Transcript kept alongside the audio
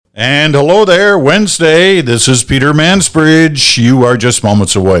And hello there, Wednesday. This is Peter Mansbridge. You are just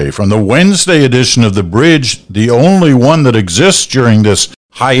moments away from the Wednesday edition of The Bridge, the only one that exists during this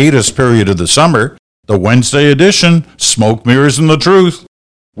hiatus period of the summer. The Wednesday edition, Smoke, Mirrors, and the Truth,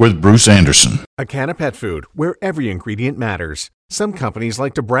 with Bruce Anderson. Acana Pet Food, where every ingredient matters. Some companies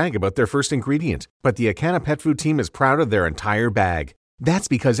like to brag about their first ingredient, but the Acana Pet Food team is proud of their entire bag. That's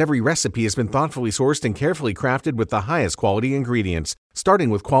because every recipe has been thoughtfully sourced and carefully crafted with the highest quality ingredients, starting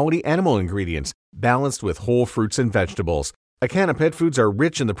with quality animal ingredients, balanced with whole fruits and vegetables. Acana Pet Foods are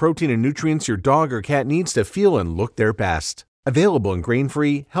rich in the protein and nutrients your dog or cat needs to feel and look their best. Available in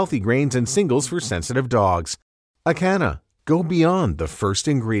grain-free, healthy grains and singles for sensitive dogs. Acana, go beyond the first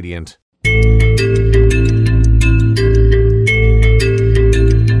ingredient.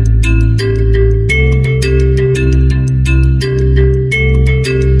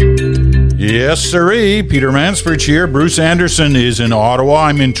 Yes, sirree. Peter Mansbridge here. Bruce Anderson is in Ottawa.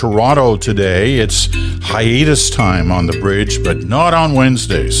 I'm in Toronto today. It's hiatus time on the bridge, but not on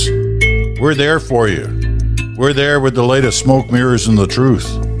Wednesdays. We're there for you. We're there with the latest smoke, mirrors, and the truth.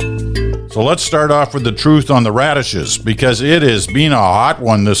 So let's start off with the truth on the radishes, because it has been a hot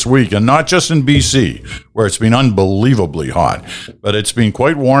one this week, and not just in BC, where it's been unbelievably hot, but it's been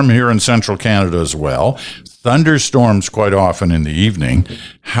quite warm here in central Canada as well. Thunderstorms quite often in the evening.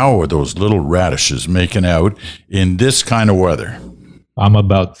 How are those little radishes making out in this kind of weather? I'm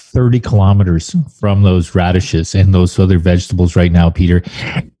about 30 kilometers from those radishes and those other vegetables right now, Peter.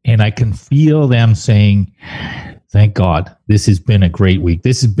 And I can feel them saying, thank God, this has been a great week.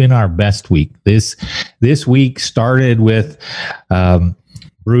 This has been our best week. This week started with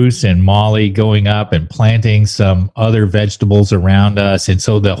Bruce and Molly going up and planting some other vegetables around us. And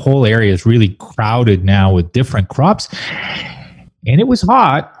so the whole area is really crowded now with different crops. And it was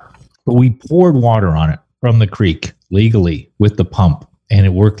hot, but we poured water on it from the creek legally with the pump. And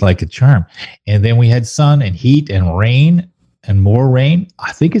it worked like a charm. And then we had sun and heat and rain and more rain.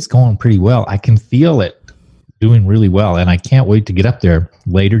 I think it's going pretty well. I can feel it doing really well, and I can't wait to get up there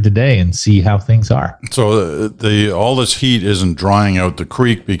later today and see how things are. So all this heat isn't drying out the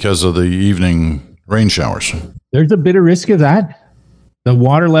creek because of the evening rain showers? There's a bit of risk of that. The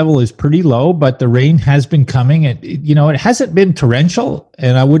water level is pretty low, but the rain has been coming. It hasn't been torrential,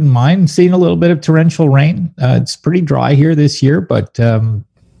 and I wouldn't mind seeing a little bit of torrential rain. It's pretty dry here this year, but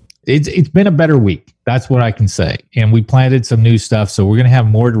it's been a better week. That's what I can say. And we planted some new stuff, so we're going to have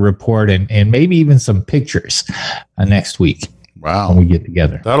more to report and maybe even some pictures next week. Wow. When we get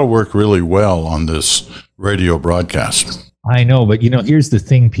together. That'll work really well on this radio broadcast. I know, but here's the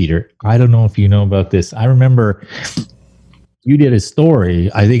thing, Peter. I don't know if you know about this. I remember you did a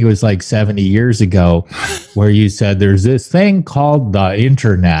story, I think it was like 70 years ago, where you said there's this thing called the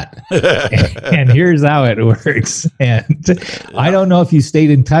internet. And here's how it works. And I don't know if you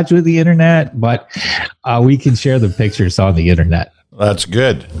stayed in touch with the internet, but we can share the pictures on the internet. That's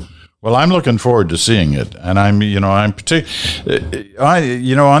good. Well, I'm looking forward to seeing it. And on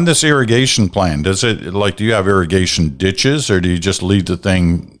this irrigation plan, do you have irrigation ditches, or do you just leave the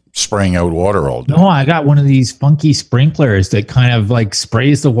thing spraying out water all day? No, I got one of these funky sprinklers that kind of like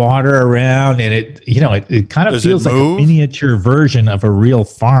sprays the water around, and it kind of feels like a miniature version of a real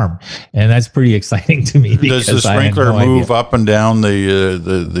farm, and that's pretty exciting to me. Does the sprinkler move up and down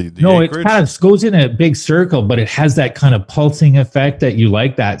the No, acreage? It kind of goes in a big circle, but it has that kind of pulsing effect that you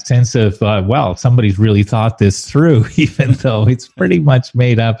like, that sense of somebody's really thought this through, even though it's pretty much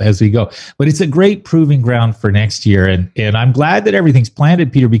made up as we go. But it's a great proving ground for next year, and I'm glad that everything's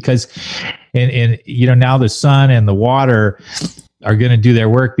planted, Peter, because now the sun and the water are going to do their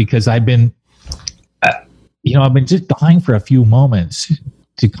work, because I've been just dying for a few moments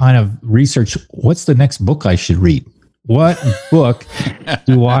to kind of research what's the next book I should read. What book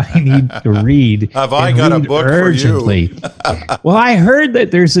do I need to read? Have I got a book urgently for you? Well, I heard that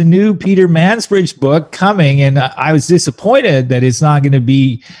there's a new Peter Mansbridge book coming, and I was disappointed that it's not going to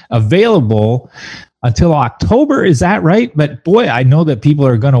be available until October. Is that right? But boy, I know that people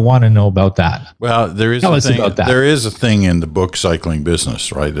are going to want to know about that. Well, there is There is a thing in the book cycling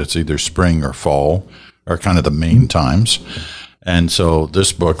business, right? It's either spring or fall are kind of the main times. And so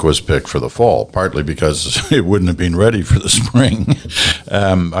this book was picked for the fall, partly because it wouldn't have been ready for the spring.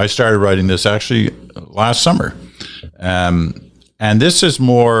 I started writing this actually last summer. And this is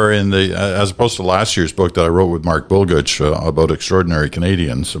more in the, as opposed to last year's book that I wrote with Mark Bulgutch about extraordinary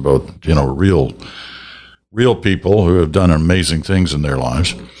Canadians, about, real people who have done amazing things in their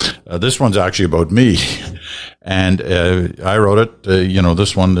lives. This one's actually about me. And I wrote it,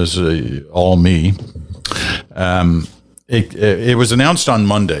 this one is all me. It was announced on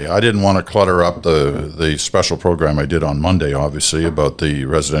Monday. I didn't want to clutter up the special program I did on Monday, obviously, about the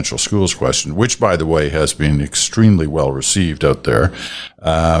residential schools question, which, by the way, has been extremely well received out there.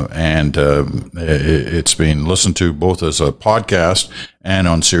 And it's been listened to both as a podcast and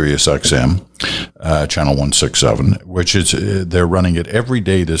on Sirius XM, channel 167, which is they're running it every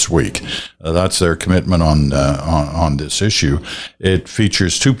day this week. That's their commitment on this issue. It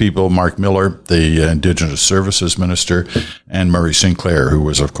features two people, Mark Miller, the Indigenous Services Minister, and Murray Sinclair, who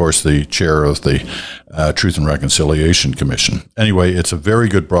was, of course, the chair of the Truth and Reconciliation Commission. Anyway, it's a very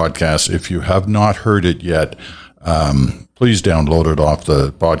good broadcast. If you have not heard it yet, please download it off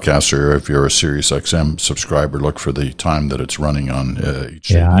the podcast, or if you're a SiriusXM subscriber, look for the time that it's running on each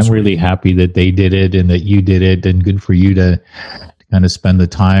day. Yeah, I'm really happy that they did it and that you did it, and good for you to kind of spend the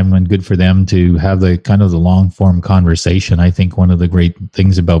time, and good for them to have the kind of the long form conversation. I think one of the great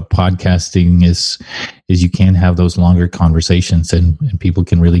things about podcasting is you can have those longer conversations, and people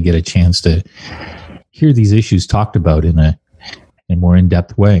can really get a chance to hear these issues talked about in a more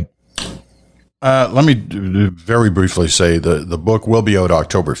in-depth way. Let me very briefly say the book will be out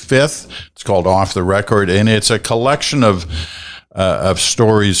October 5th. It's called Off the Record, and it's a collection of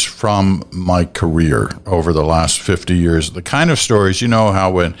stories from my career over the last 50 years. The kind of stories, you know,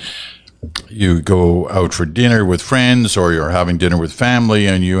 how when you go out for dinner with friends or you're having dinner with family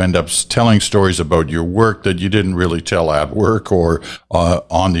and you end up telling stories about your work that you didn't really tell at work or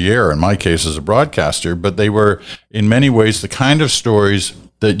on the air, in my case as a broadcaster, but they were in many ways the kind of stories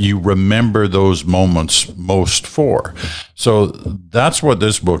that you remember those moments most for. So that's what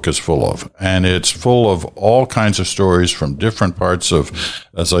this book is full of. And it's full of all kinds of stories from different parts of,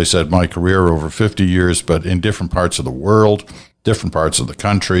 as I said, my career over 50 years, but in different parts of the world, different parts of the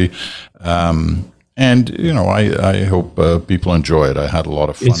country. And, you know, I hope people enjoy it. I had a lot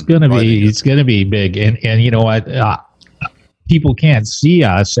of fun. It's going to be big. And you know what? People can't see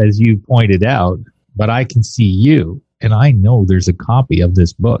us, as you pointed out, but I can see you. And I know there's a copy of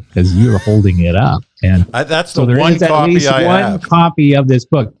this book because you're holding it up. And that's so the one copy I have. One copy of this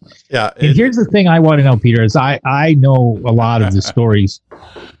book. Yeah. And here's the thing I want to know, Peter, is I know a lot of the stories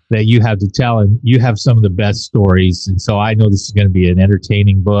that you have to tell, and you have some of the best stories. And so I know this is going to be an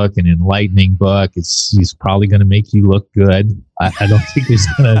entertaining book, an enlightening book. It's probably going to make you look good. I don't think there's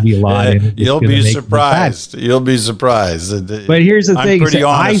going to be a lot in it. You'll be surprised. You'll be surprised. But here's the thing. I'm pretty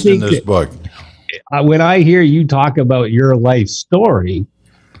honest in this book. When I hear you talk about your life story,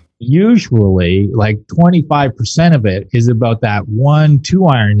 usually like 25% of it is about that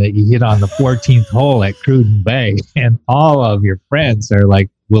 1-2 iron that you hit on the 14th hole at Cruden Bay. And all of your friends are like,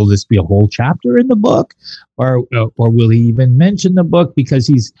 will this be a whole chapter in the book? Or will he even mention the book because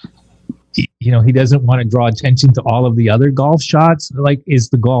he doesn't want to draw attention to all of the other golf shots? Like, is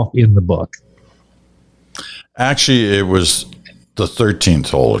the golf in the book? Actually, it was the 13th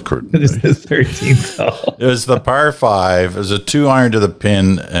hole at Cruden. It is the 13th hole. It was the par 5. It was a 2 iron to the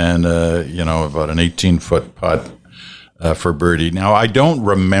pin and, about an 18-foot putt for birdie. Now, I don't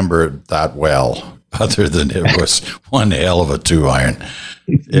remember it that well, other than it was one hell of a 2 iron.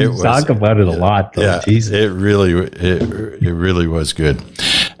 Talk about it a lot, though. Yeah, Jesus. it really was good.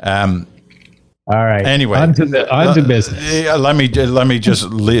 All right. Anyway, on to business. Let me just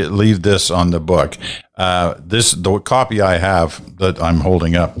leave this on the book. The copy I have that I'm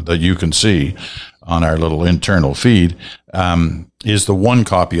holding up that you can see on our little internal feed is the one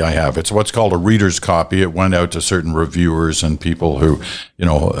copy I have. It's what's called a reader's copy. It went out to certain reviewers and people who,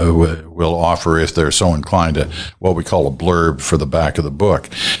 will offer, if they're so inclined, what we call a blurb for the back of the book.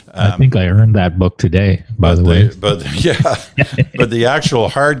 I think I earned that book today, by the way. But the actual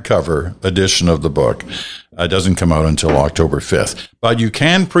hardcover edition of the book doesn't come out until October 5th. But you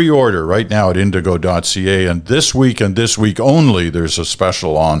can pre-order right now at indigo.ca. And this week and this week only, there's a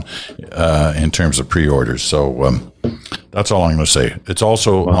special on in terms of pre-orders. So that's all I'm going to say. It's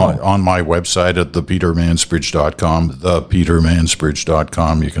also on my website at thepetermansbridge.com,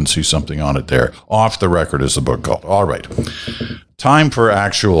 thepetermansbridge.com. You can see something on it there. Off the Record is the book called. All right. Time for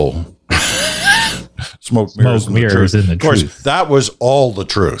actual smoke, mirrors, and the truth. Of course, that was all the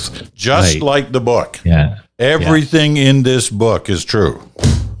truth, just like the book. Yeah. Everything in this book is true,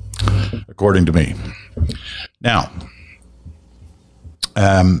 according to me. Now,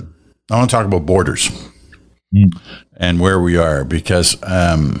 I want to talk about borders and where we are, because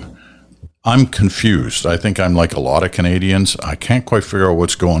I'm confused. I think I'm like a lot of Canadians. I can't quite figure out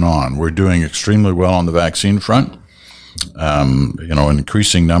what's going on. We're doing extremely well on the vaccine front. An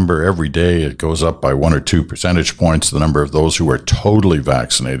increasing number every day. It goes up by 1 or 2 percentage points. The number of those who are totally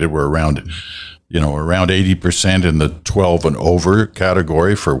vaccinated, we're around around 80% in the 12 and over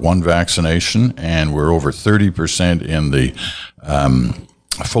category for one vaccination, and we're over 30% in the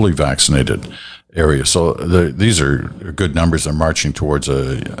fully vaccinated area. So these are good numbers. They're marching towards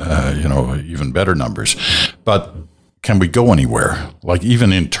even better numbers. But can we go anywhere, like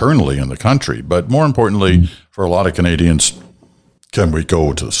even internally in the country? But more importantly, for a lot of Canadians, can we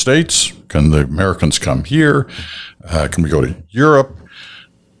go to the States? Can the Americans come here? Can we go to Europe?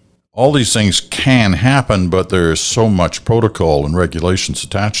 All these things can happen, but there's so much protocol and regulations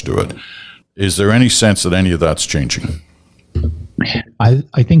attached to it. Is there any sense that any of that's changing?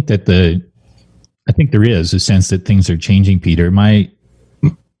 I think there is a sense that things are changing, Peter.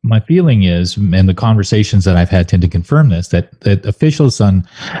 My feeling is, and the conversations that I've had tend to confirm this, that officials on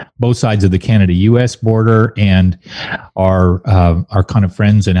both sides of the Canada-U.S. border and our kind of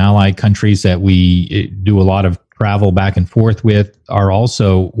friends and allied countries that we do a lot of travel back and forth with are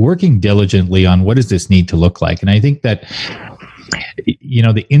also working diligently on what does this need to look like. And I think that,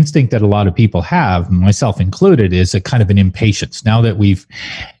 the instinct that a lot of people have, myself included, is a kind of an impatience. Now that we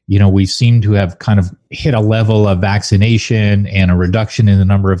seem to have kind of hit a level of vaccination and a reduction in the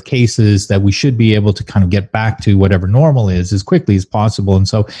number of cases, that we should be able to kind of get back to whatever normal is as quickly as possible. And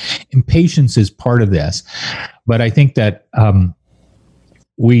so impatience is part of this. But I think that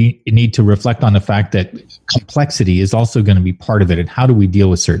we need to reflect on the fact that complexity is also going to be part of it. And how do we deal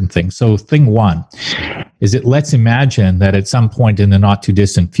with certain things? So thing one is that let's imagine that at some point in the not too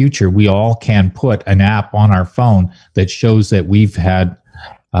distant future, we all can put an app on our phone that shows that we've had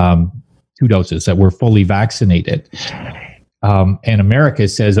 2 doses, that we're fully vaccinated. And America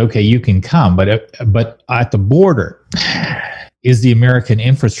says, okay, you can come, but at the border, is the American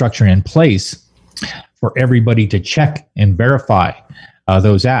infrastructure in place for everybody to check and verify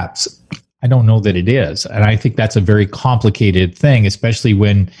those apps? I don't know that it is. And I think that's a very complicated thing, especially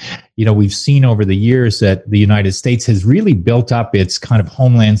when, we've seen over the years that the United States has really built up its kind of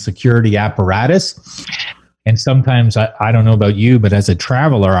homeland security apparatus. And sometimes, I don't know about you, but as a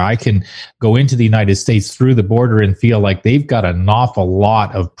traveler, I can go into the United States through the border and feel like they've got an awful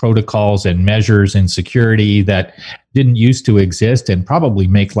lot of protocols and measures and security that didn't used to exist, and probably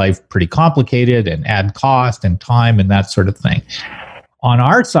make life pretty complicated and add cost and time and that sort of thing. On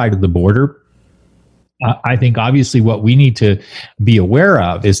our side of the border, I think obviously what we need to be aware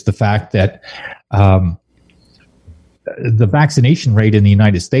of is the fact that the vaccination rate in the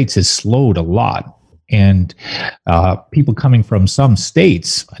United States has slowed a lot. And people coming from some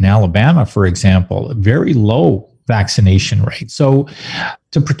states, in Alabama, for example, very low vaccination rate. So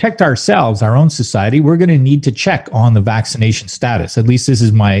to protect ourselves, our own society, we're going to need to check on the vaccination status. At least this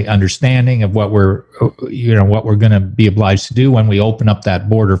is my understanding of what we're going to be obliged to do when we open up that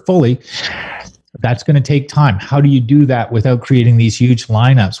border fully. That's going to take time. How do you do that without creating these huge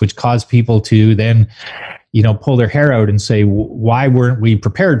lineups, which cause people to then pull their hair out and say, why weren't we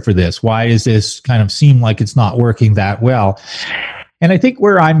prepared for this? Why does this kind of seem like it's not working that well? And I think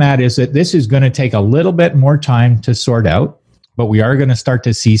where I'm at is that this is going to take a little bit more time to sort out, but we are going to start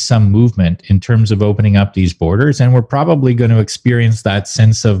to see some movement in terms of opening up these borders. And we're probably going to experience that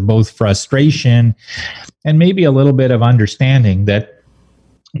sense of both frustration and maybe a little bit of understanding that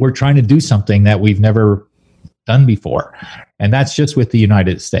we're trying to do something that we've never done before. And that's just with the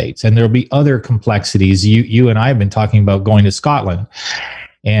United States. And there'll be other complexities. You and I have been talking about going to Scotland.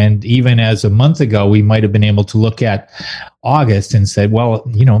 And even as a month ago, we might have been able to look at August and said, well,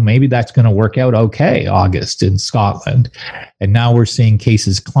 maybe that's going to work out okay, August in Scotland. And now we're seeing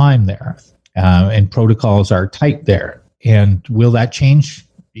cases climb there, and protocols are tight there. And will that change,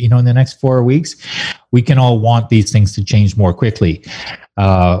 in the next 4 weeks? We can all want these things to change more quickly.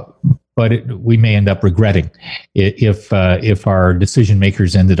 But we may end up regretting if our decision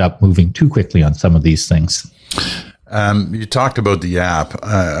makers ended up moving too quickly on some of these things. You talked about the app.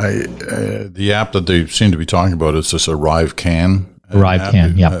 The app that they seem to be talking about is this Arrive Can. Arrive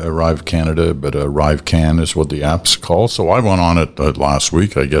Can, yeah. Arrive Canada, but Arrive Can is what the app's called. So I went on it last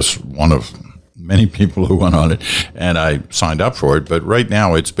week. I guess one of many people who went on it, and I signed up for it. But right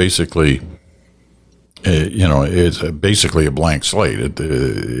now, it's basically, it's basically a blank slate.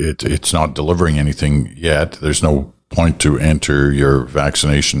 It's not delivering anything yet. There's no point to enter your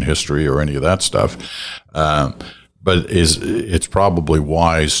vaccination history or any of that stuff. But it's probably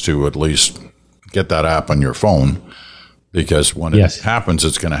wise to at least get that app on your phone, because when it happens,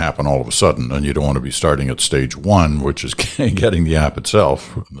 it's going to happen all of a sudden, and you don't want to be starting at stage 1, which is getting the app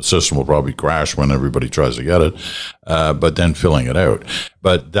itself. The system will probably crash when everybody tries to get it, but then filling it out.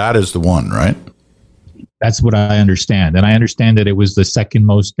 But that is the one, right? That's what I understand. And I understand that it was the second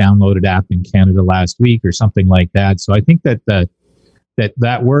most downloaded app in Canada last week or something like that. So I think that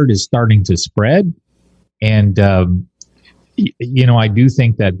that word is starting to spread. And, I do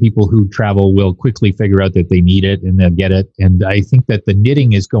think that people who travel will quickly figure out that they need it and they'll get it. And I think that the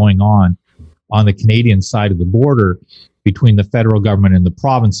knitting is going on the Canadian side of the border between the federal government and the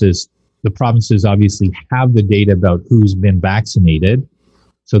provinces. The provinces obviously have the data about who's been vaccinated.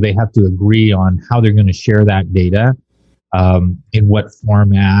 So they have to agree on how they're going to share that data, in what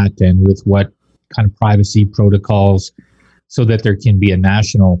format and with what kind of privacy protocols, so that there can be a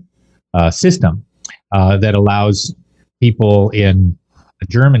national system that allows people in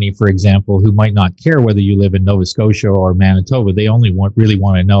Germany, for example, who might not care whether you live in Nova Scotia or Manitoba. They only really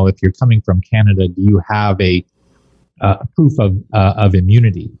want to know, if you're coming from Canada, do you have a proof of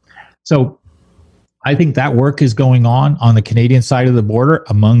immunity? So I think that work is going on the Canadian side of the border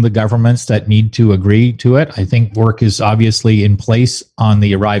among the governments that need to agree to it. I think work is obviously in place on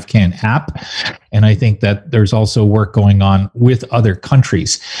the ArriveCan app. And I think that there's also work going on with other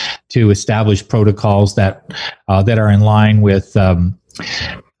countries to establish protocols that are in line with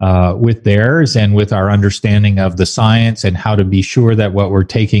theirs and with our understanding of the science, and how to be sure that what we're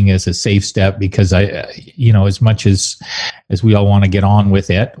taking is a safe step. Because as much as we all want to get on with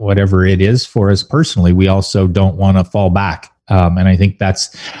it, whatever it is for us personally, we also don't want to fall back. And I think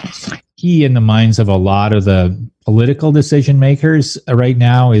that's key in the minds of a lot of the political decision makers right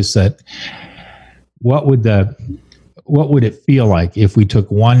now, is that what would it feel like if we took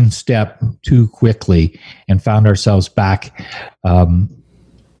one step too quickly and found ourselves back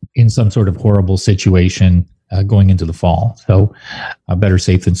in some sort of horrible situation going into the fall? So better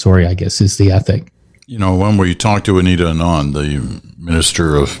safe than sorry, I guess, is the ethic. When we talked to Anita Anand, the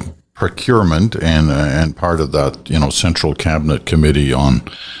Minister of Procurement and part of that, Central Cabinet Committee on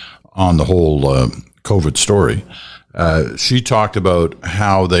the whole COVID story, she talked about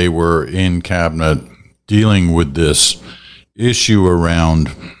how they were in Cabinet dealing with this issue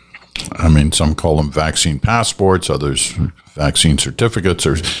around, some call them vaccine passports, others vaccine certificates,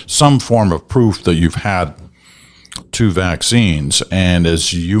 or some form of proof that you've had two vaccines. And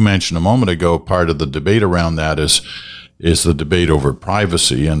as you mentioned a moment ago, part of the debate around that is the debate over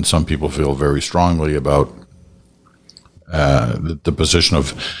privacy. And some people feel very strongly about the position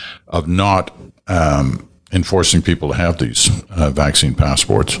of not enforcing people to have these vaccine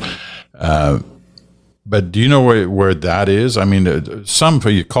passports. But do you know where that is?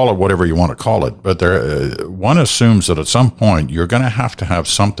 You call it whatever you want to call it, but one assumes that at some point you're going to have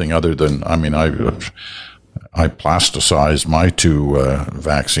something other than, I plasticized my two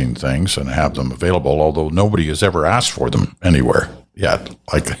vaccine things and have them available, although nobody has ever asked for them anywhere yet.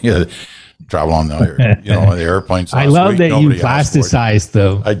 Travel on the airplanes. I love that you plasticized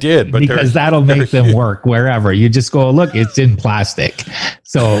them. I did, because that'll make them work wherever. You just go, look, it's in plastic,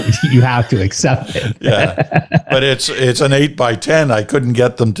 so you have to accept it. Yeah, but it's an 8x10. I couldn't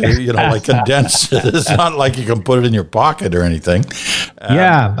get them to condense it. It's not like you can put it in your pocket or anything.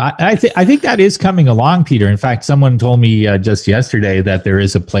 I think that is coming along, Peter. In fact, someone told me just yesterday that there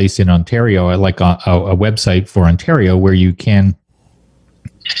is a place in Ontario, like a website for Ontario, where you can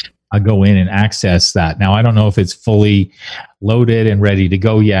go in and access that. Now, I don't know if it's fully loaded and ready to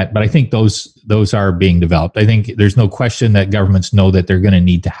go yet, but I think those are being developed. I think there's no question that governments know that they're going to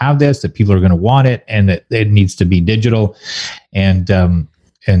need to have this, that people are going to want it, and that it needs to be digital, and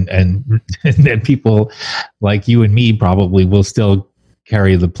that people like you and me probably will still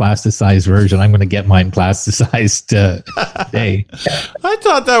carry the plasticized version. I'm going to get mine plasticized today. I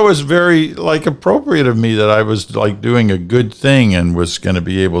thought that was very appropriate of me, that I was doing a good thing and was going to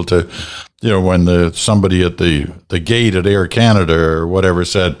be able to, when somebody at the gate at Air Canada or whatever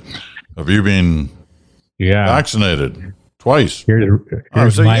said, "Have you been vaccinated twice?" I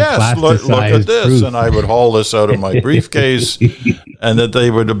would say, "Yes, look at this," proof. And I would haul this out of my briefcase, and that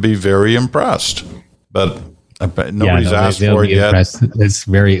they would be very impressed. But nobody's asked for it yet. It's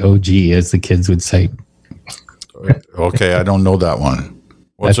very OG, as the kids would say. Okay, I don't know that one.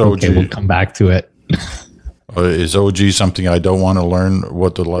 What's That's OG? Okay, we'll come back to it. Is OG something I don't want to learn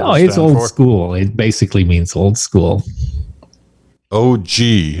what the letters stand for? No, it's old school. It basically means old school. OG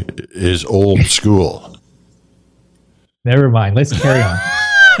is old school. Never mind. Let's carry on.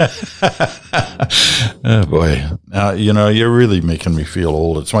 Oh, boy. Now, you're really making me feel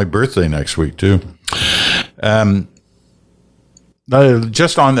old. It's my birthday next week, too. Just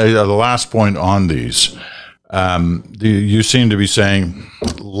on the last point on these, you seem to be saying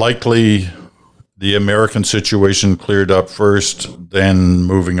likely the American situation cleared up first, then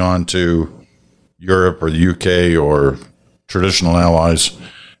moving on to Europe or the UK or traditional allies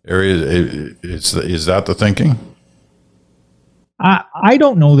areas. Is that the thinking? I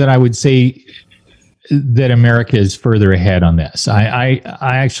don't know that I would say that America is further ahead on this. I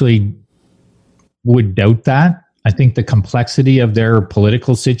actually would doubt that. I think the complexity of their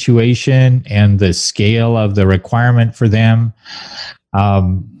political situation and the scale of the requirement for them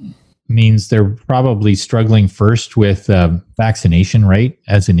means they're probably struggling first with vaccination rate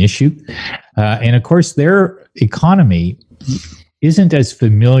as an issue. And of course, their economy isn't as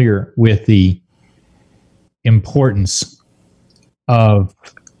familiar with the importance of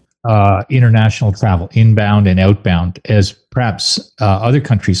international travel, inbound and outbound, as perhaps other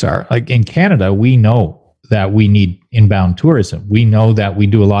countries are. Like in Canada, we know that we need inbound tourism. We know that we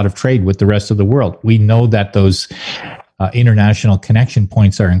do a lot of trade with the rest of the world. We know that those international connection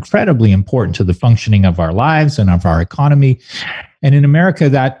points are incredibly important to the functioning of our lives and of our economy. And in America,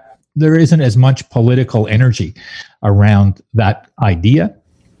 that there isn't as much political energy around that idea.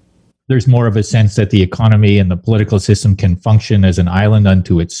 There's more of a sense that the economy and the political system can function as an island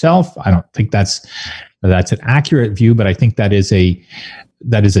unto itself. I don't think that's an accurate view, but I think that is a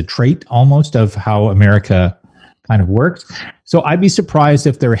trait almost of how America kind of works. So I'd be surprised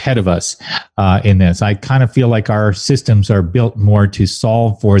if they're ahead of us in this. I kind of feel like our systems are built more to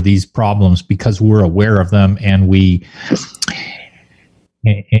solve for these problems because we're aware of them, and we're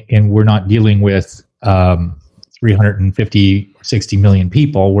not dealing with 350, 60 million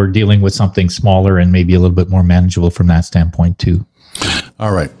people. We're dealing with something smaller and maybe a little bit more manageable from that standpoint too.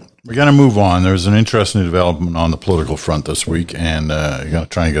 All right. We're going to move on. There's an interesting development on the political front this week, and I'm going to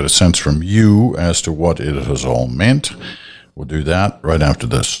try and get a sense from you as to what it has all meant. We'll do that right after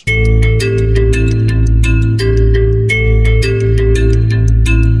this.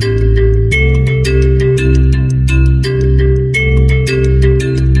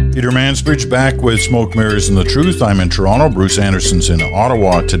 Peter Mansbridge back with Smoke, Mirrors, and the Truth. I'm in Toronto. Bruce Anderson's in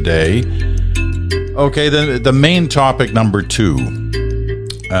Ottawa today. Okay, the main topic, number 2,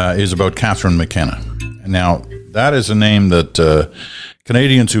 is about Catherine McKenna. Now, that is a name that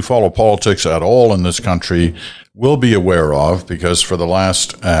Canadians who follow politics at all in this country will be aware of, because for the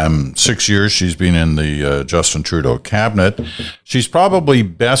last 6 years she's been in the Justin Trudeau cabinet. She's probably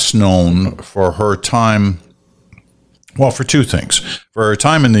best known for her time, well, for 2 things. For her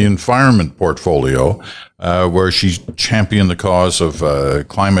time in the environment portfolio, where she championed the cause of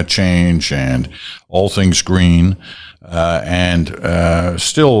climate change and all things green, and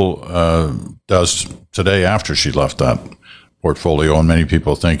still does today after she left that portfolio. And many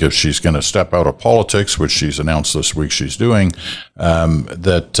people think if she's going to step out of politics, which she's announced this week she's doing,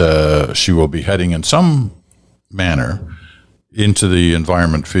 that she will be heading in some manner into the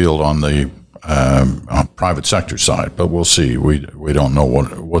environment field on the private sector side. But we'll see. We don't know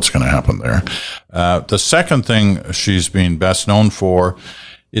what's going to happen there. The second thing she's been best known for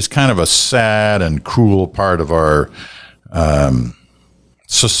is kind of a sad and cruel part of our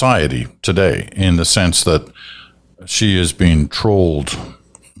society today, in the sense that she is being trolled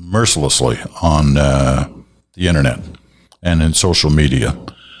mercilessly on the internet and in social media,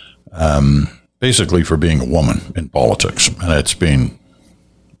 basically for being a woman in politics. And it's been,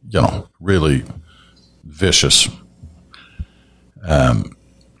 really vicious. And,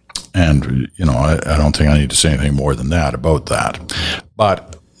 I don't think I need to say anything more than that about that.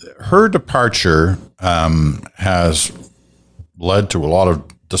 But her departure has led to a lot of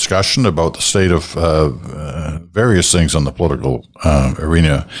discussion about the state of various things on the political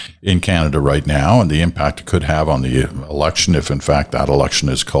arena in Canada right now, and the impact it could have on the election, if in fact that election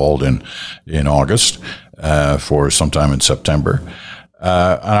is called in August for sometime in September. And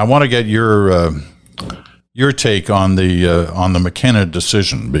I want to get your take on the McKenna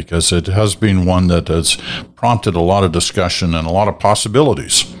decision, because it has been one that has prompted a lot of discussion and a lot of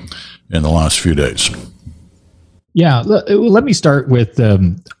possibilities in the last few days. Yeah, let me start with,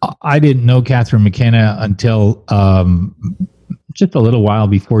 I didn't know Catherine McKenna until just a little while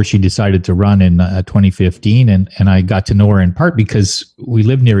before she decided to run in 2015, and I got to know her in part because we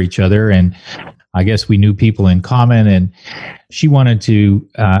lived near each other, and I guess we knew people in common, and she wanted to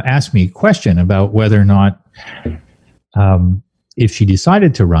ask me a question about whether or not, if she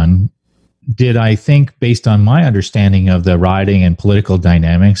decided to run, did I think, based on my understanding of the riding and political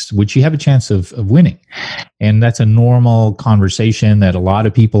dynamics, would she have a chance of winning? And that's a normal conversation that a lot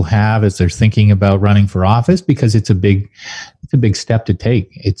of people have as they're thinking about running for office, because it's a big step to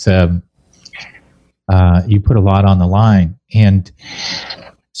take. It's you put a lot on the line. And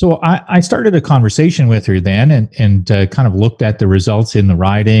so I started a conversation with her then, and kind of looked at the results in the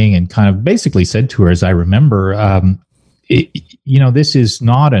riding, and kind of basically said to her, as I remember, this is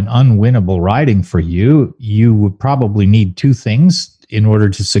not an unwinnable riding for you. You would probably need 2 things in order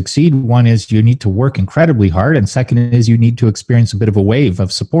to succeed. One is you need to work incredibly hard, and second is you need to experience a bit of a wave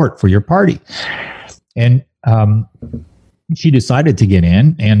of support for your party. And she decided to get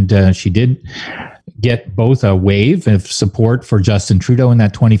in, and she did get both a wave of support for Justin Trudeau in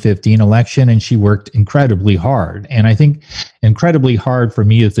that 2015 election, and she worked incredibly hard. And I think incredibly hard for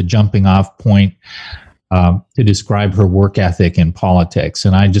me is the jumping off point to describe her work ethic in politics.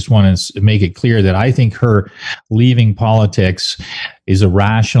 And I just want to make it clear that I think her leaving politics is a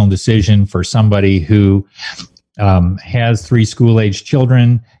rational decision for somebody who has 3 school-age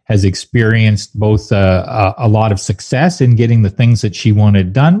children, has experienced both a lot of success in getting the things that she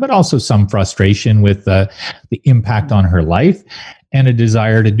wanted done, but also some frustration with the impact on her life, and a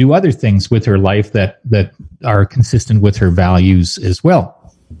desire to do other things with her life that are consistent with her values as well.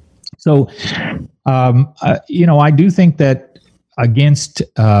 So, I do think that against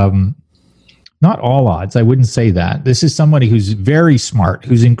not all odds, I wouldn't say that. This is somebody who's very smart,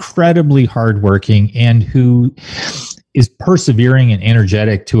 who's incredibly hardworking, and who is persevering and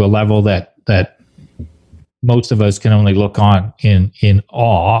energetic to a level that most of us can only look on in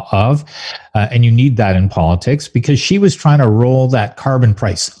awe of. And you need that in politics, because she was trying to roll that carbon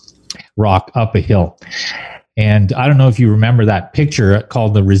price rock up a hill. And I don't know if you remember that picture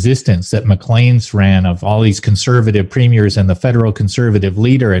called The Resistance that Maclean's ran of all these conservative premiers and the federal conservative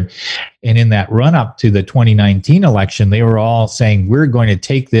leader. And in that run up to the 2019 election, they were all saying, we're going to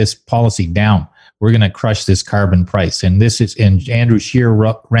take this policy down. We're going to crush this carbon price. And Andrew Scheer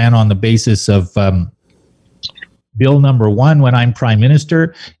ran on the basis of bill number 1 when I'm prime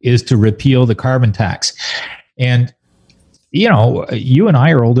minister is to repeal the carbon tax. And you and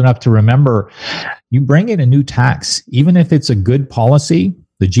I are old enough to remember, you bring in a new tax, even if it's a good policy,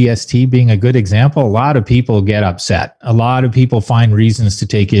 the GST being a good example, a lot of people get upset. A lot of people find reasons to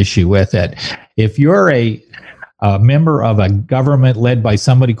take issue with it. If you're a member of a government led by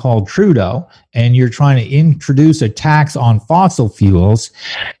somebody called Trudeau, and you're trying to introduce a tax on fossil fuels,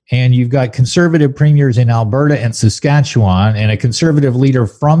 and you've got conservative premiers in Alberta and Saskatchewan, and a conservative leader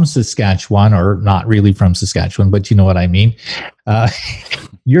from Saskatchewan, or not really from Saskatchewan, but you know what I mean,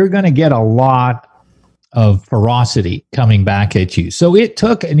 you're going to get a lot of ferocity coming back at you. So it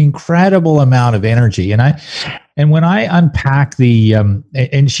took an incredible amount of energy. And when I unpack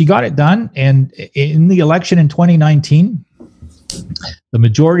and she got it done, and in the election in 2019, the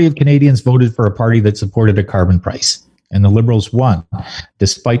majority of Canadians voted for a party that supported a carbon price, and the Liberals won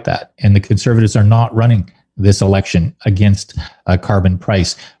despite that. And the Conservatives are not running this election against a carbon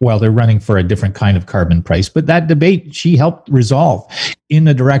price. Well, they're running for a different kind of carbon price. But that debate she helped resolve in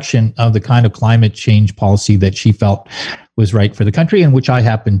the direction of the kind of climate change policy that she felt was right for the country, and which I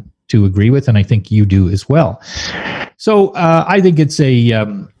happen to agree with, and I think you do as well. So I think it's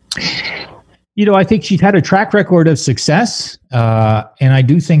I think she's had a track record of success, and I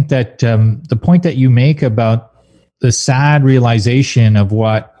do think that the point that you make about the sad realization of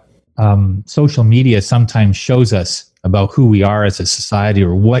what social media sometimes shows us about who we are as a society,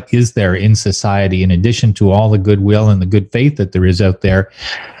 or what is there in society in addition to all the goodwill and the good faith that there is out there,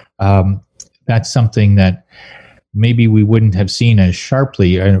 that's something that maybe we wouldn't have seen as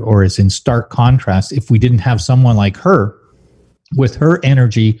sharply or as in stark contrast if we didn't have someone like her with her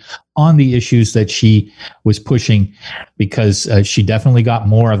energy on the issues that she was pushing, because she definitely got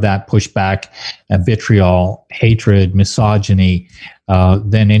more of that pushback, vitriol, hatred, misogyny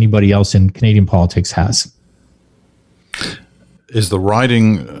than anybody else in Canadian politics has. Is the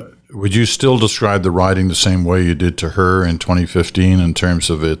riding, would you still describe the riding the same way you did to her in 2015 in terms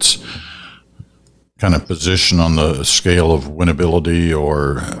of its kind of position on the scale of winnability,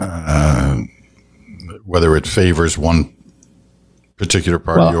 or whether it favors one particular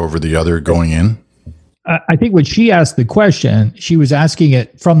party over the other going in? I think when she asked the question, she was asking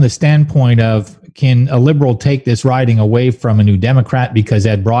it from the standpoint of, can a Liberal take this riding away from a New Democrat, because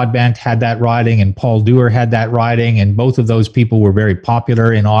Ed Broadbent had that riding and Paul Dewar had that riding, and both of those people were very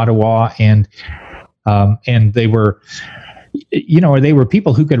popular in Ottawa, and they were, they were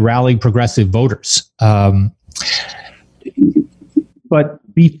people who could rally progressive voters.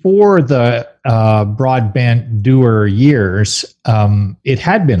 But before the Broadbent-Dewar years, it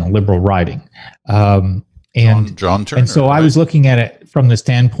had been a Liberal riding. John Turner. And so I was looking at it from the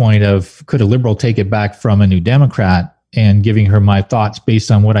standpoint of, could a Liberal take it back from a New Democrat, and giving her my thoughts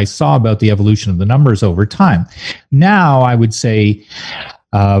based on what I saw about the evolution of the numbers over time. Now, I would say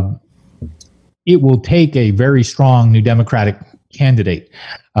it will take a very strong New Democratic candidate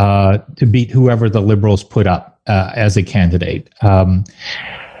to beat whoever the Liberals put up as a candidate.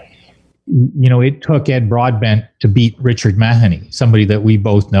 It took Ed Broadbent to beat Richard Mahoney, somebody that we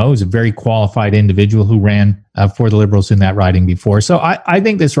both know is a very qualified individual who ran for the Liberals in that riding before. So I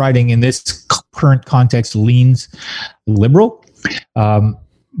think this riding in this current context leans Liberal.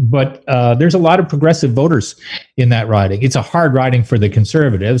 But there's a lot of progressive voters in that riding. It's a hard riding for the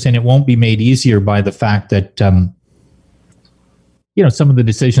Conservatives, and it won't be made easier by the fact that some of the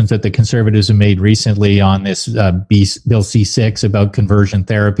decisions that the Conservatives have made recently on this Bill C6 about conversion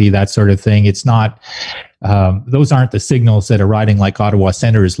therapy, that sort of thing. It's not; those aren't the signals that a riding like Ottawa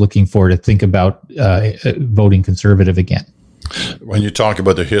Centre is looking for to think about voting Conservative again. When you talk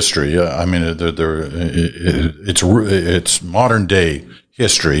about the history, I mean, it's modern day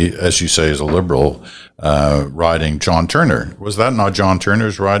history, as you say, as a Liberal riding John Turner. Was that not John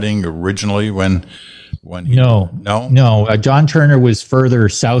Turner's riding originally when he, No. John Turner was further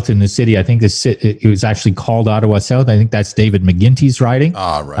south in the city. I think it was actually called Ottawa South. I think that's David McGuinty's riding.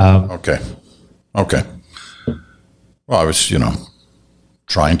 Ah, right. Okay. Well, I was,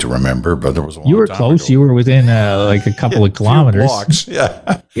 trying to remember, but there was a long time. You were close. Ago. You were within like a couple of kilometers. Blocks.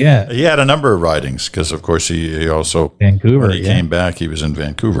 Yeah. Yeah. He had a number of ridings because, of course, he also Vancouver. When he came back, he was in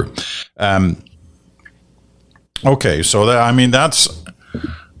Vancouver. Okay, so there's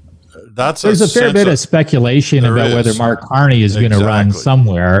a fair bit of speculation about whether Mark Carney is going to run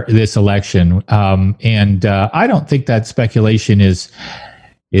somewhere this election, and I don't think that speculation is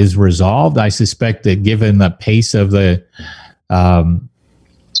resolved. I suspect that given the pace of the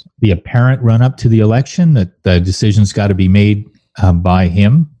apparent run up to the election, that the decision's got to be made by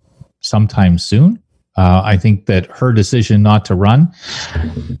him sometime soon. I think that her decision not to run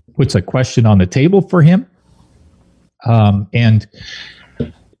puts a question on the table for him. I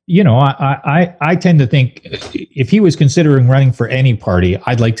tend to think if he was considering running for any party,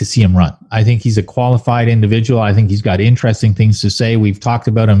 I'd like to see him run. I think he's a qualified individual. I think he's got interesting things to say. We've talked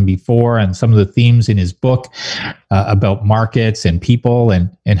about him before and some of the themes in his book about markets and people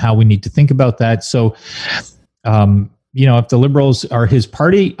and how we need to think about that. So, if the Liberals are his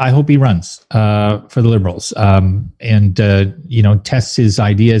party, I hope he runs for the Liberals and tests his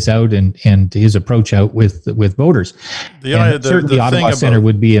ideas out and his approach out with voters. Certainly, Ottawa Centre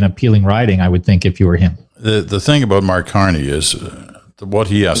would be an appealing riding, I would think, if you were him. The thing about Mark Carney is what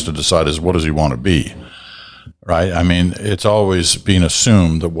he has to decide is what does he want to be, right? I mean, it's always been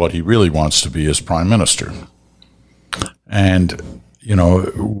assumed that what he really wants to be is Prime Minister. And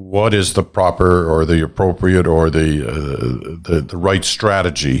what is the proper or the appropriate or the right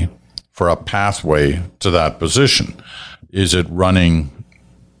strategy for a pathway to that position? Is it running,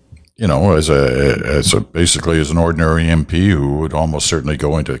 as basically as an ordinary MP who would almost certainly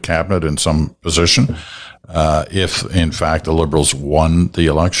go into cabinet in some position, if in fact the Liberals won the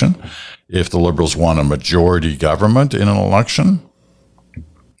election, if the Liberals won a majority government in an election,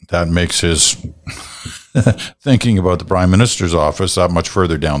 that makes his thinking about the Prime Minister's office that much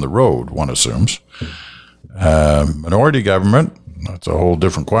further down the road, one assumes. Minority government, that's a whole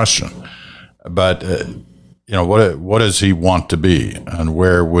different question. But, what does he want to be? And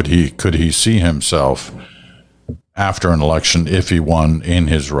where could he see himself after an election if he won in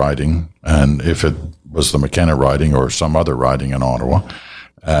his riding, and if it was the McKenna riding or some other riding in Ottawa,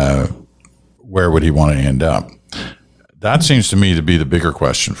 where would he want to end up? That seems to me to be the bigger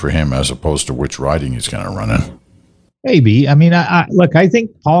question for him as opposed to which riding he's going to run in. Maybe. I mean, I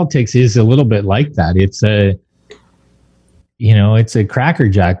think politics is a little bit like that. It's a Cracker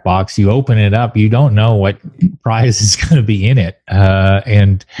Jack box. You open it up, you don't know what prize is going to be in it.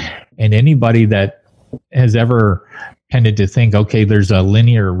 And anybody that has ever tended to think, okay, there's a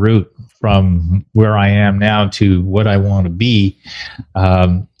linear route from where I am now to what I want to be.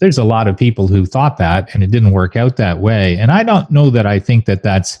 There's a lot of people who thought that, and it didn't work out that way. And I don't know that I think that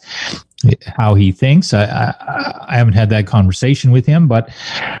that's how he thinks. I haven't had that conversation with him, but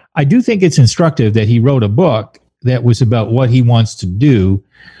I do think it's instructive that he wrote a book that was about what he wants to do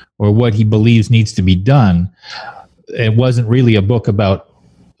or what he believes needs to be done. It wasn't really a book about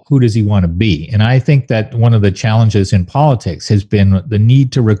who does he want to be? And I think that one of the challenges in politics has been the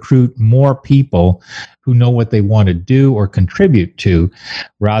need to recruit more people who know what they want to do or contribute to,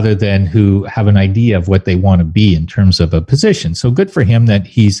 rather than who have an idea of what they want to be in terms of a position. So good for him that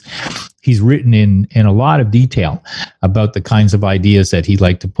he's written in a lot of detail about the kinds of ideas that he'd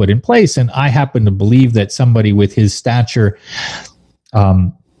like to put in place. And I happen to believe that somebody with his stature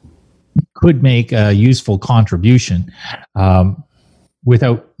could make a useful contribution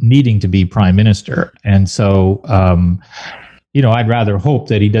without needing to be Prime Minister. And so, I'd rather hope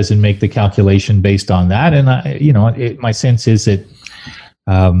that he doesn't make the calculation based on that. And, my sense is that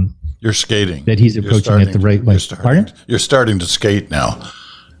you're skating. That he's approaching it the right way. Pardon? You're starting to skate now.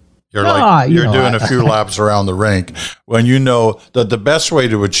 You're doing a few laps around the rink when you know that the best way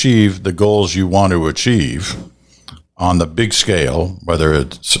to achieve the goals you want to achieve on the big scale, whether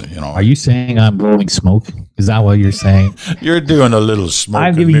it's, Are you saying I'm blowing smoke? Is that what you're saying? You're doing a little smoke.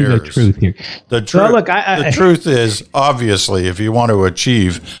 I'm giving you the truth here. The truth is, obviously, if you want to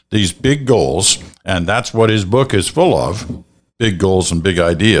achieve these big goals, and that's what his book is full of, big goals and big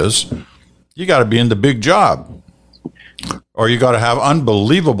ideas, you got to be in the big job, or you got to have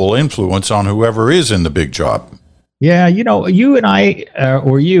unbelievable influence on whoever is in the big job. Yeah, you and I,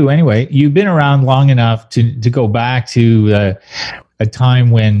 or you anyway, you've been around long enough to go back to a time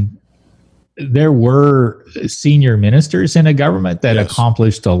when there were senior ministers in a government that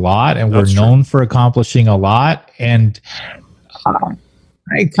accomplished a lot and were known for accomplishing a lot. And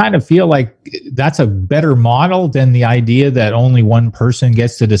I kind of feel like that's a better model than the idea that only one person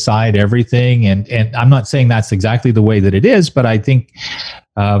gets to decide everything. And I'm not saying that's exactly the way that it is, but I think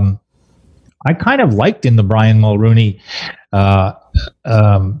I kind of liked in the Brian Mulroney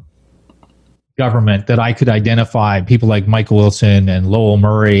government that I could identify people like Michael Wilson and Lowell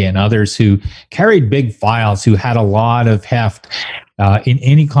Murray and others who carried big files, who had a lot of heft in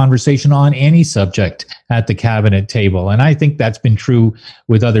any conversation on any subject at the cabinet table. And I think that's been true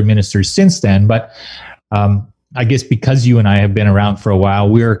with other ministers since then. But I guess because you and I have been around for a while,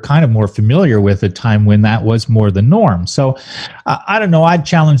 we're kind of more familiar with a time when that was more the norm. So I don't know. I'd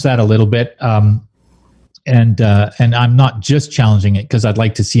challenge that a little bit. And I'm not just challenging it because I'd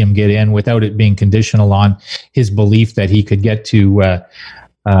like to see him get in without it being conditional on his belief that he could get to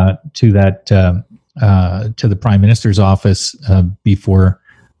the Prime Minister's office before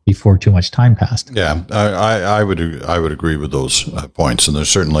too much time passed. Yeah, I would agree with those points, and there's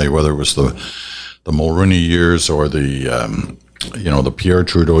certainly, whether it was the Mulroney years or the Pierre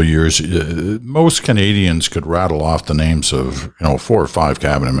Trudeau years, most Canadians could rattle off the names of 4 or 5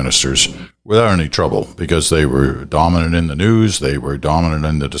 cabinet ministers without any trouble, because they were dominant in the news, they were dominant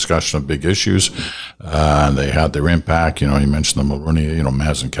in the discussion of big issues, and they had their impact. You mentioned the Mulroney,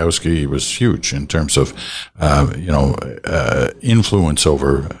 Mazinkowski, he was huge in terms of influence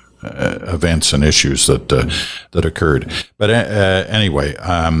over events and issues that occurred. But anyway,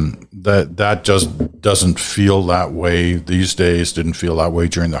 that just doesn't feel that way these days. Didn't feel that way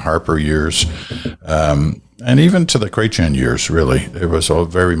during the Harper years, and even to the Chrétien years. Really, it was all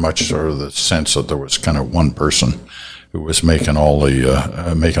very much sort of the sense that there was kind of one person who was making all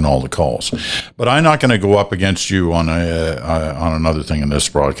the calls. But I'm not going to go up against you on another thing in this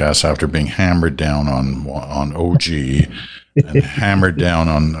broadcast after being hammered down on OG. And hammered down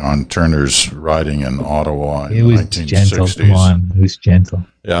on Turner's riding in Ottawa in the 1960s. Gentle. Come on, it was gentle.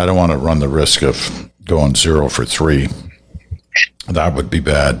 Yeah, I don't want to run the risk of going 0 for 3. That would be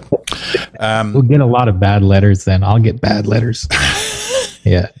bad. We'll get a lot of bad letters then. I'll get bad letters.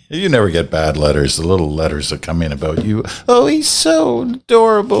 Yeah. You never get bad letters, the little letters that come in about you. Oh, he's so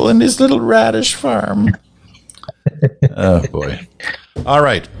adorable in his little radish farm. Oh, boy. All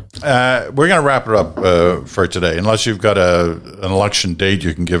right. We're going to wrap it up for today, unless you've got an election date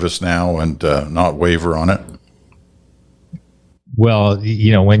you can give us now and not waver on it. Well,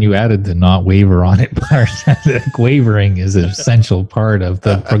 when you added the not waver on it part, wavering is an essential part of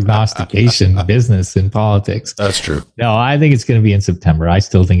the prognostication business in politics. That's true. No, I think it's going to be in September. I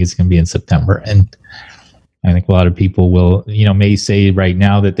still think it's going to be in September. And I think a lot of people will, may say right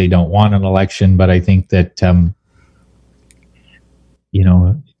now that they don't want an election, but I think that,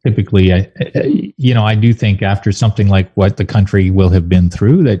 typically, I do think after something like what the country will have been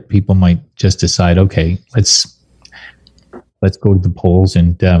through, that people might just decide, okay, let's go to the polls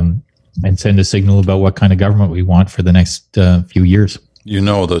and send a signal about what kind of government we want for the next few years.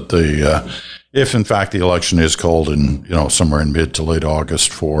 That if in fact the election is called in, somewhere in mid to late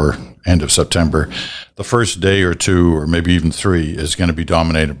August for end of September, the first day or 2 or maybe even 3 is going to be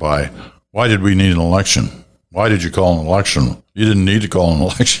dominated by, why did we need an election? Why did you call an election? You didn't need to call an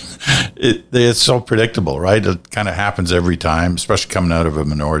election. It's so predictable, right? It kind of happens every time, especially coming out of a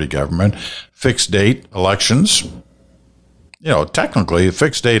minority government. Fixed date elections. Technically, a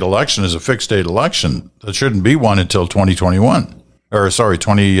fixed date election is a fixed date election. There shouldn't be one until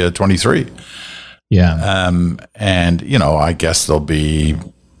 2023. Yeah. And, I guess there'll be,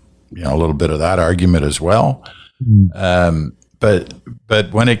 a little bit of that argument as well. But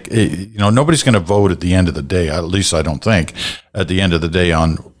when nobody's going to vote at the end of the day, at least I don't think, at the end of the day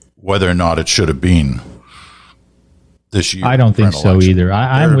on whether or not it should have been this year. I don't think so either.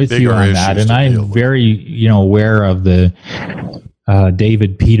 I'm with you on that. And I'm very, aware of the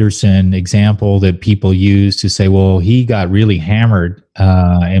David Peterson example that people use to say, well, he got really hammered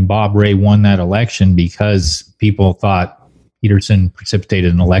and Bob Rae won that election because people thought Peterson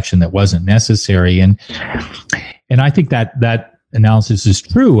precipitated an election that wasn't necessary. And I think that analysis is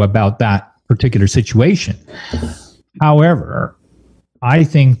true about that particular situation. However, I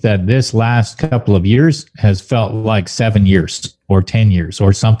think that this last couple of years has felt like 7 years or 10 years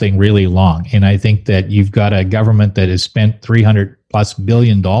or something really long. And I think that you've got a government that has spent $300+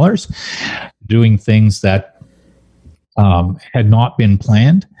 billion doing things that had not been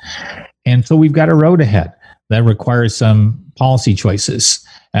planned. And so we've got a road ahead that requires some policy choices.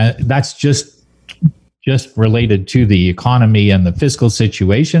 That's just related to the economy and the fiscal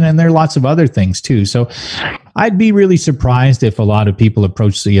situation. And there are lots of other things too. So I'd be really surprised if a lot of people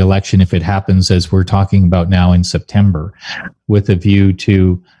approach the election, if it happens as we're talking about now in September, with a view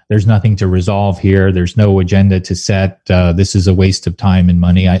to there's nothing to resolve here. There's no agenda to set. This is a waste of time and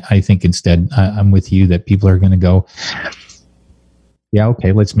money. I think instead, I'm with you that people are going to go, yeah,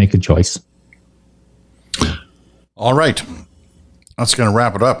 okay, let's make a choice. All right. That's going to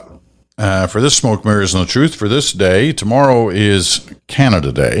wrap it up. For this Smoke, Mirrors, and the Truth for this day. Tomorrow is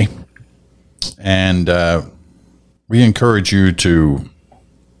Canada Day. And we encourage you to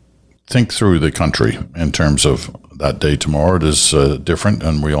think through the country in terms of that day tomorrow. It is different,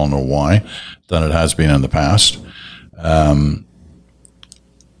 and we all know why, than it has been in the past.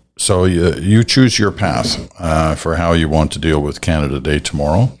 So you choose your path for how you want to deal with Canada Day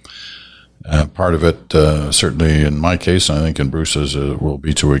tomorrow. Part of it, certainly in my case, and I think in Bruce's, will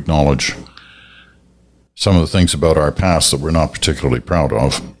be to acknowledge some of the things about our past that we're not particularly proud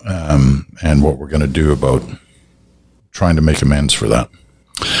of, and what we're going to do about trying to make amends for that.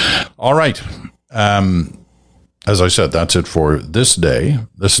 All right. As I said, that's it for this day.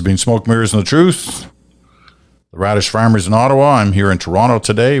 This has been Smoke, Mirrors, and the Truth. The Radish Farmers in Ottawa. I'm here in Toronto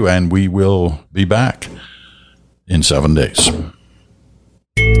today, and we will be back in 7 days.